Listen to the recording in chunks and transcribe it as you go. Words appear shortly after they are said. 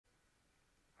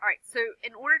Alright, so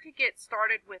in order to get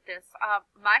started with this,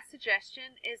 my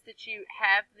suggestion is that you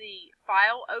have the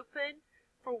file open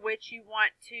for which you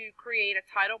want to create a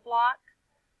title block.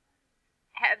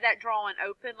 Have that drawing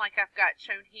open like I've got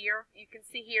shown here. You can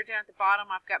see here down at the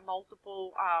bottom I've got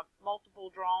multiple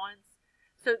drawings.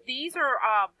 So these are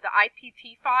the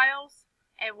IPT files,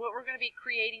 and what we're going to be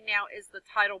creating now is the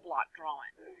title block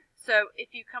drawing. So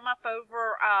if you come up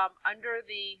over under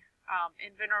the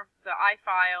Inventor, the I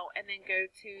file, and then go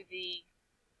to the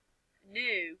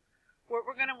New, what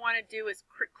we're going to want to do is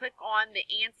click on the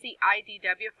ANSI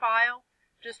IDW file.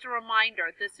 Just a reminder,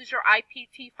 this is your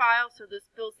IPT file, so this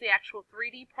builds the actual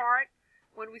 3D part.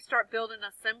 When we start building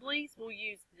assemblies, we'll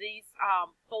use these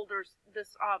folders,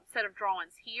 this set of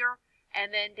drawings here, and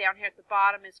then down here at the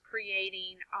bottom is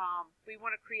creating, we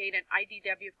want to create an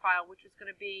IDW file, which is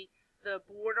going to be the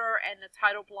border and the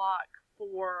title block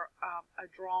for a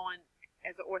drawing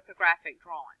as an orthographic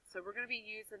drawing. So we're going to be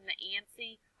using the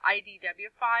ANSI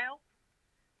IDW file,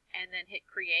 and then hit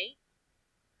create.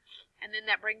 And then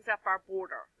that brings up our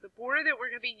border. The border that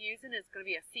we're going to be using is going to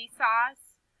be a C size.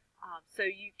 So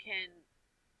you can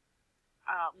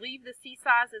leave the C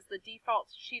size as the default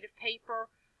sheet of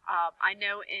paper. I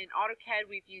know in AutoCAD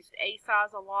we've used A size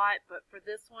a lot, but for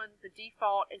this one the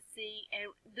default is C.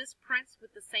 And this prints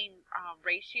with the same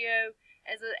ratio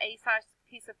as an A size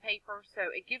piece of paper, so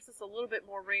it gives us a little bit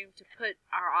more room to put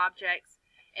our objects.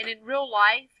 And in real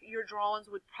life, your drawings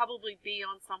would probably be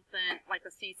on something like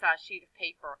a C size sheet of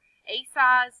paper. A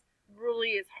size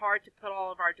really is hard to put all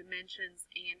of our dimensions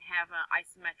and have an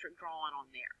isometric drawing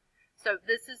on there. So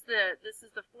this is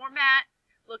the format.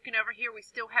 Looking over here, we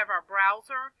still have our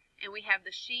browser and we have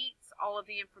the sheets. All of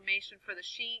the information for the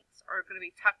sheets are going to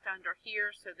be tucked under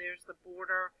here. So there's the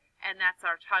border, and that's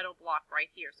our title block right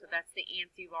here. So that's the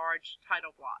ANSI large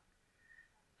title block.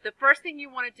 The first thing you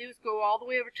want to do is go all the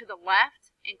way over to the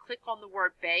left and click on the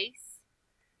word base.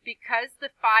 Because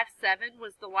the 5.7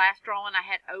 was the last drawing I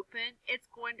had open, it's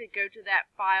going to go to that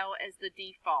file as the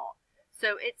default.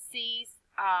 So it sees,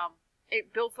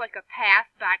 it builds like a path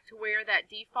back to where that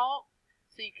default.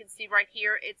 So you can see right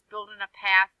here, it's building a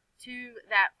path to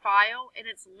that file, and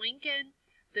it's linking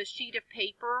the sheet of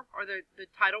paper or the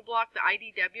title block, the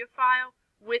IDW file,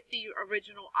 with the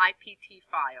original IPT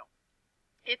file.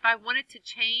 If I wanted to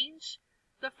change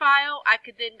the file, I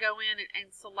could then go in and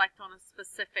select on a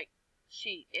specific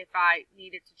sheet if I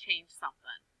needed to change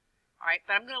something. Alright,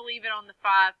 but I'm going to leave it on the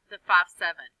 5.7.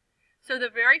 So the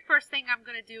very first thing I'm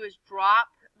going to do is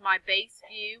drop my base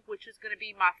view, which is going to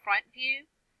be my front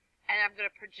view, and I'm going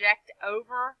to project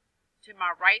over to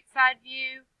my right side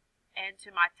view and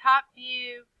to my top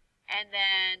view, and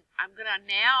then I'm going to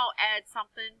now add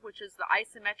something, which is the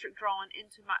isometric drawing,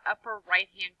 into my upper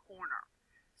right hand corner.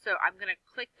 So I'm going to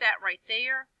click that right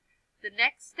there. The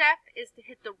next step is to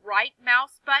hit the right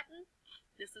mouse button.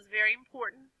 This is very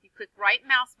important. You click right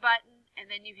mouse button and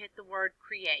then you hit the word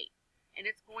create, and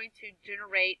it's going to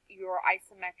generate your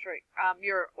isometric,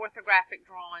 your orthographic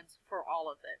drawings for all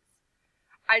of this.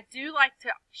 I do like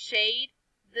to shade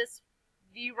this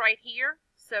view right here.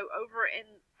 So over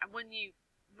in, when you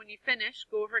finish,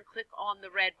 go over and click on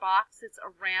the red box that's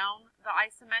around the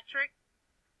isometric.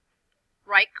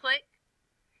 Right click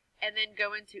and then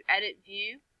go into edit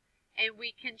view, and we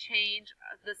can change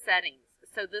the settings.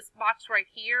 So this box right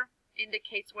here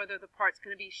indicates whether the part's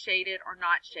going to be shaded or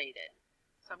not shaded.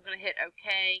 So I'm going to hit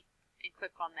OK and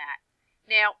click on that.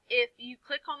 Now, if you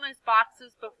click on those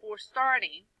boxes before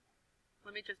starting,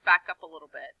 let me just back up a little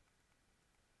bit.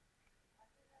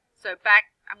 So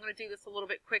I'm going to do this a little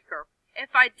bit quicker.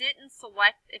 If I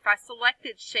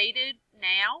selected shaded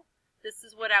now, this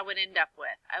is what I would end up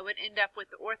with. I would end up with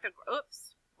the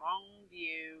wrong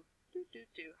view.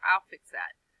 I'll fix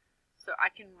that. So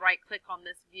I can right click on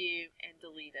this view and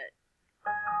delete it.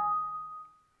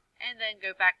 And then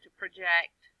go back to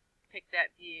project, pick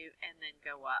that view, and then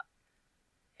go up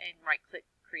and right click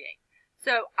create.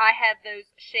 So I have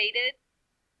those shaded.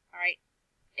 Alright.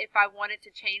 If I wanted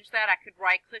to change that, I could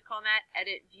right click on that,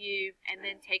 edit view, and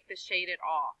then take the shaded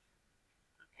off.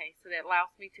 Okay, so that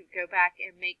allows me to go back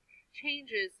and make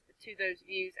changes to those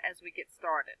views as we get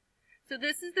started. So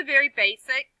this is the very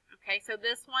basic. Okay, so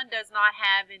this one does not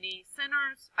have any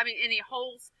any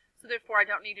holes, so therefore I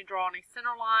don't need to draw any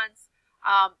center lines.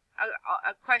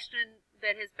 A question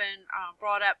that has been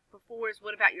brought up before is,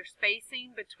 what about your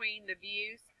spacing between the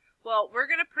views? Well,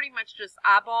 we're going to pretty much just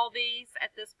eyeball these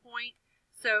at this point.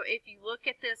 So if you look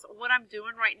at this, what I'm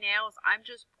doing right now is I'm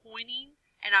just pointing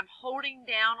and I'm holding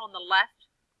down on the left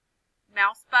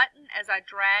mouse button as I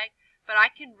drag, but I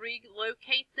can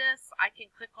relocate this. I can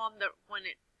click on when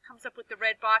it comes up with the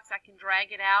red box, I can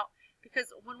drag it out.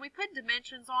 because when we put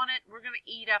dimensions on it, we're going to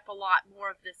eat up a lot more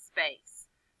of this space.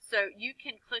 So you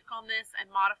can click on this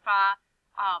and modify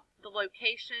the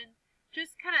location.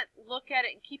 Just kind of look at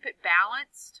it and keep it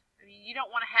balanced. I mean, you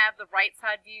don't want to have the right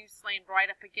side view slammed right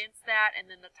up against that and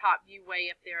then the top view way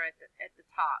up there at the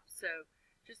top. So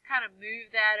just kind of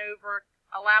move that over,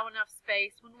 allow enough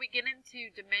space. When we get into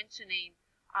dimensioning,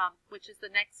 which is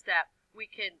the next step, we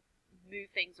can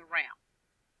move things around.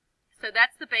 So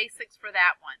that's the basics for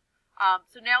that one.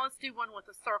 So now let's do one with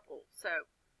a circle.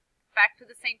 So back to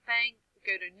the same thing,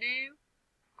 go to New,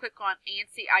 click on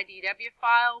ANSI IDW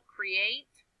File, Create,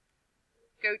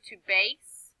 go to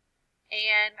Base,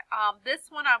 and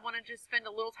this one I want to just spend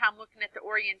a little time looking at the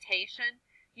orientation.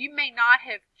 You may not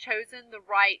have chosen the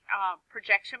right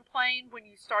projection plane when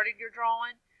you started your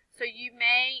drawing, so you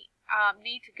may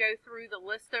need to go through the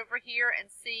list over here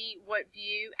and see what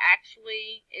view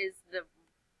actually is the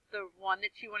one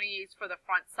that you want to use for the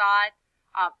front side.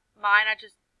 Mine, I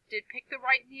just did pick the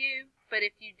right view, but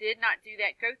if you did not do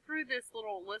that, go through this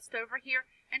little list over here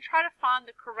and try to find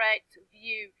the correct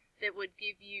view that would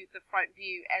give you the front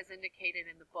view as indicated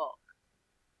in the book.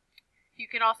 You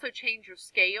can also change your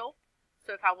scale.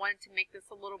 So if I wanted to make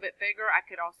this a little bit bigger, I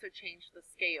could also change the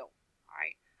scale. All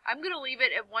right. I'm going to leave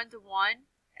it at 1:1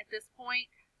 at this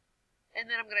point, and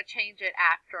then I'm going to change it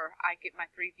after I get my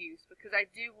 3 views, because I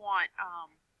do want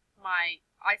my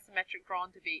isometric drawing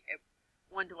to be at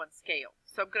 1:1 scale.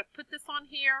 So I'm going to put this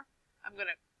on here. I'm going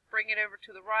to bring it over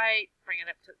to the right, bring it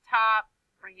up to the top,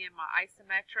 bring in my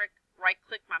isometric,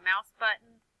 right-click my mouse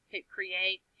button, hit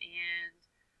Create, and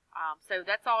so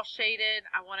that's all shaded.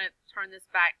 I want to turn this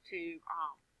back to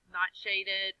not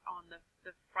shaded on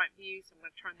the front view, so I'm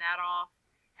going to turn that off,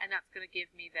 and that's going to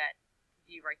give me that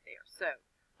view right there. So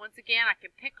once again, I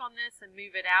can pick on this and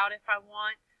move it out if I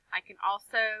want. I can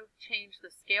also change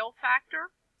the scale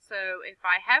factor. So if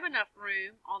I have enough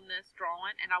room on this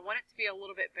drawing and I want it to be a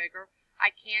little bit bigger,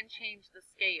 I can change the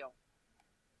scale.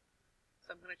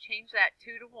 So I'm going to change that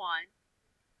 2:1,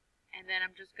 and then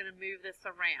I'm just going to move this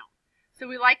around. So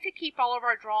we like to keep all of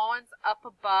our drawings up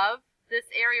above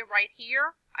this area right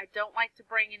here. I don't like to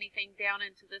bring anything down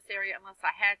into this area unless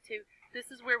I had to. This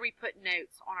is where we put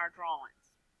notes on our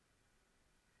drawings.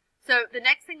 So the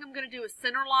next thing I'm going to do is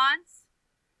center lines.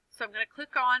 So I'm going to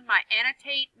click on my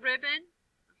Annotate ribbon.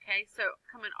 Okay, so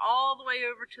coming all the way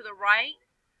over to the right,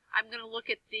 I'm going to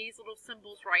look at these little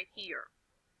symbols right here.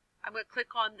 I'm going to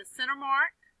click on the center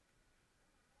mark,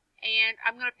 and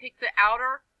I'm going to pick the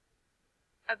outer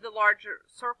of the larger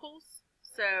circles.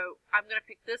 So I'm going to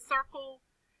pick this circle,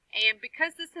 and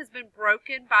because this has been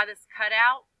broken by this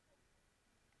cutout,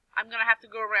 I'm going to have to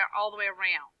go around all the way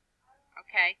around.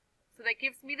 Okay, so that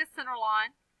gives me the center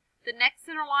line. The next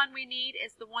center line we need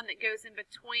is the one that goes in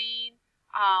between,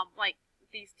 like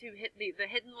these two, the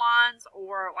hidden lines,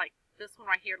 or like this one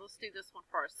right here. Let's do this one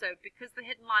first. So because the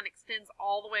hidden line extends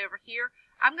all the way over here,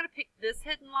 I'm going to pick this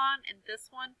hidden line and this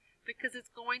one because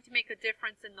it's going to make a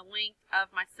difference in the length of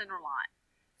my center line.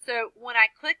 So when I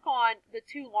click on the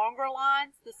 2 longer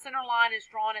lines, the center line is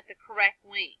drawn at the correct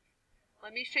length.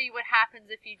 Let me show you what happens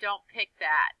if you don't pick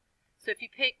that. So if you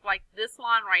pick like this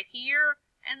line right here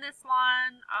and this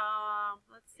line,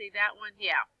 let's see, that one,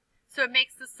 yeah. So it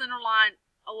makes the center line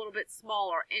a little bit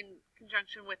smaller in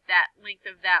conjunction with that length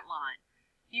of that line.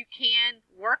 You can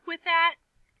work with that.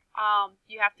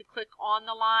 You have to click on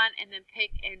the line and then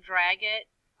pick and drag it.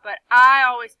 But I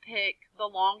always pick the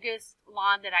longest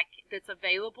line that's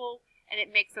available, and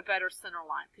it makes a better center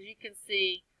line because you can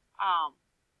see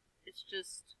it's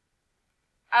just,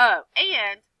 oh,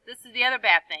 and this is the other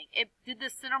bad thing. It did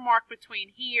the center mark between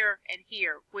here and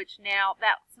here, which now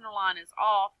that center line is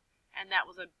off, and that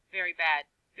was a very bad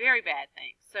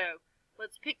thing. So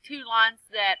let's pick 2 lines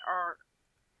that are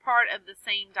part of the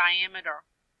same diameter,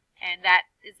 and that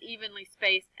is evenly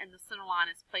spaced, and the center line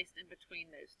is placed in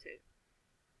between those 2.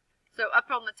 So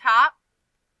up on the top,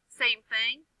 same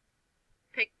thing.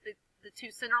 Pick the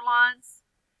 2 center lines.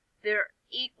 They're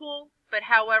equal, but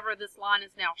however, this line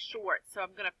is now short. So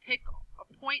I'm going to pick a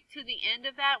point to the end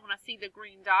of that. When I see the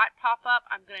green dot pop up,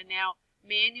 I'm going to now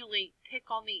manually pick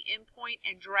on the end point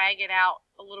and drag it out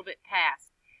a little bit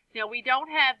past. Now, we don't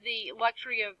have the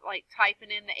luxury of like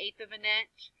typing in the 1/8 of an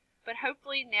inch, but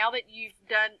hopefully now that you've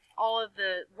done all of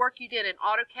the work you did in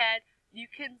AutoCAD, you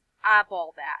can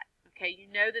eyeball that. Okay, you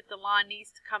know that the line needs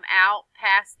to come out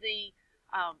past the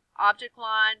object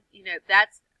line. You know,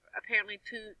 that's apparently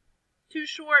too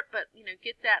short, but, you know,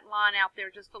 get that line out there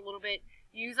just a little bit.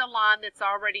 Use a line that's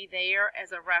already there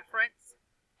as a reference,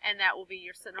 and that will be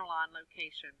your center line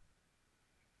location.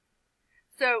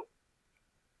 So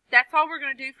that's all we're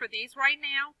going to do for these right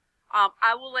now.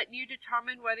 I will let you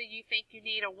determine whether you think you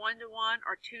need a 1-to-1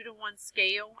 or 2-to-1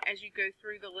 scale as you go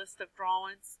through the list of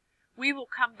drawings. We will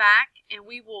come back and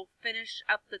we will finish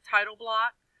up the title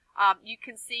block. You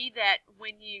can see that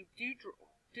when you do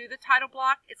the title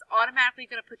block, it's automatically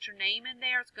going to put your name in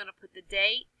there. It's going to put the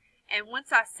date. And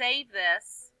once I save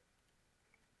this,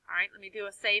 all right, let me do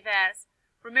a save as.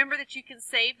 Remember that you can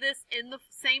save this in the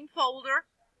same folder.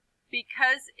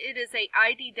 Because it is a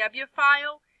IDW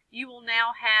file, you will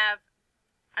now have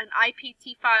an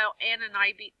IPT file and an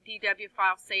IDW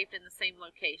file saved in the same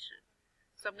location.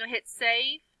 So I'm going to hit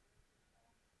save.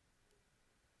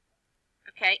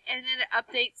 Okay, and then it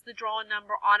updates the drawing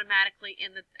number automatically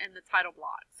in the title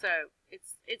block. So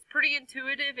it's pretty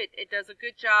intuitive. It does a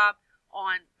good job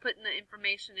on putting the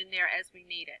information in there as we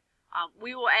need it.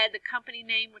 We will add the company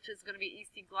name, which is going to be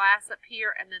EC Glass up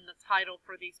here, and then the title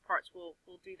for these parts, we'll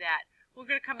do that. We're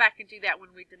going to come back and do that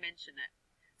when we dimension it.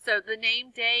 So the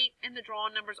name, date, and the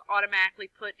drawing numbers automatically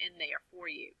put in there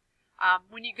for you.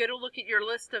 When you go to look at your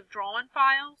list of drawing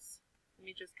files, let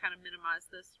me just kind of minimize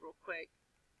this real quick.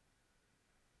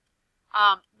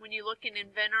 When you look in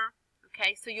Inventor,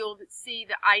 okay, so you'll see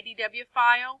the IDW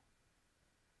file,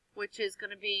 which is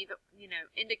going to be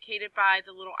indicated by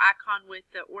the little icon with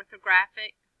the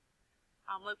orthographic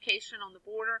location on the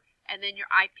border, and then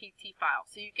your IPT file.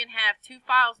 So you can have two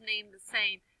files named the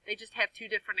same, they just have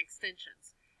two different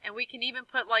extensions. And we can even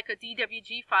put like a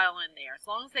DWG file in there. As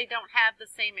long as they don't have the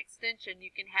same extension,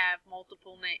 you can have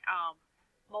multiple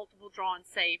drawings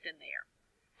saved in there.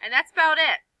 And that's about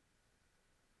it.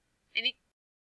 Any